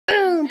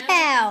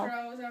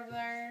over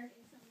there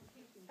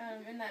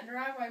in that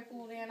driveway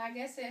pulled in. I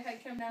guess it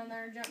had come down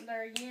there and jumped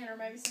there again, or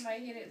maybe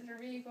somebody hit it with their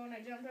vehicle and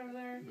it jumped over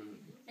there.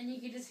 And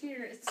you could just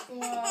hear it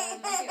squall,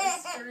 and like it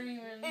was screaming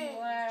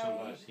loud.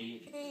 Somebody's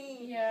hit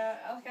it. Yeah,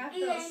 like I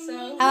felt so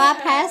Oh, I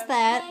passed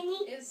that.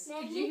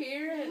 Could you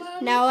hear it?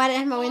 No, I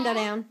didn't have my window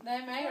down.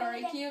 They may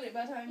already killed it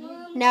by the time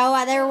you...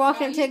 No, they were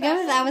walking up to a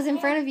gun. I was in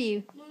front of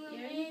you.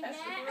 Yeah, you passed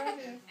it right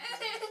here.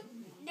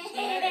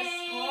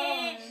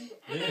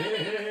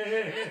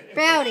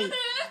 Browdy,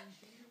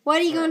 what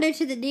are you going to do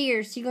to the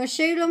deers? You going to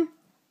shoot them?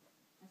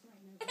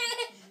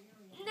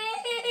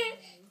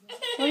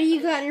 What do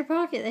you got in your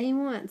pocket that he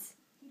wants?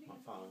 My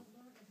phone.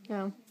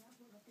 Oh.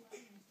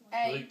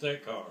 Hey, Look at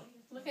that car.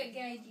 look at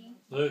Gagey.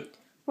 Look.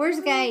 Where's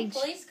Gage?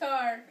 Police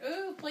car.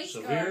 Ooh, police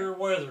car. Severe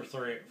weather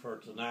threat for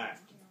tonight.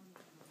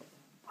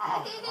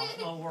 I don't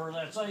know where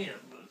that's at,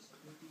 but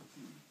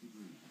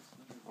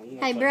I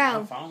Hey, take bro.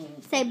 my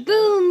phone. Say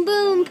boom,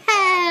 boom,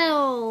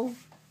 pow.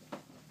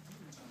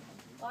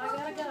 Well, I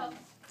gotta go.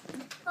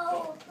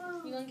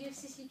 You gonna give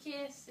Sissy a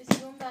kiss?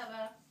 Sissy gonna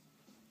bye-bye.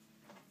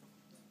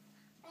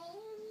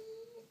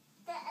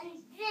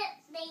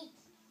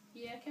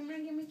 Yeah, come here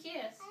and give me a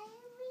kiss.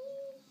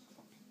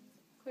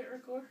 Quit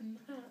recording.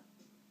 I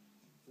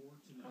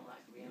don't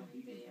like to be on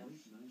video.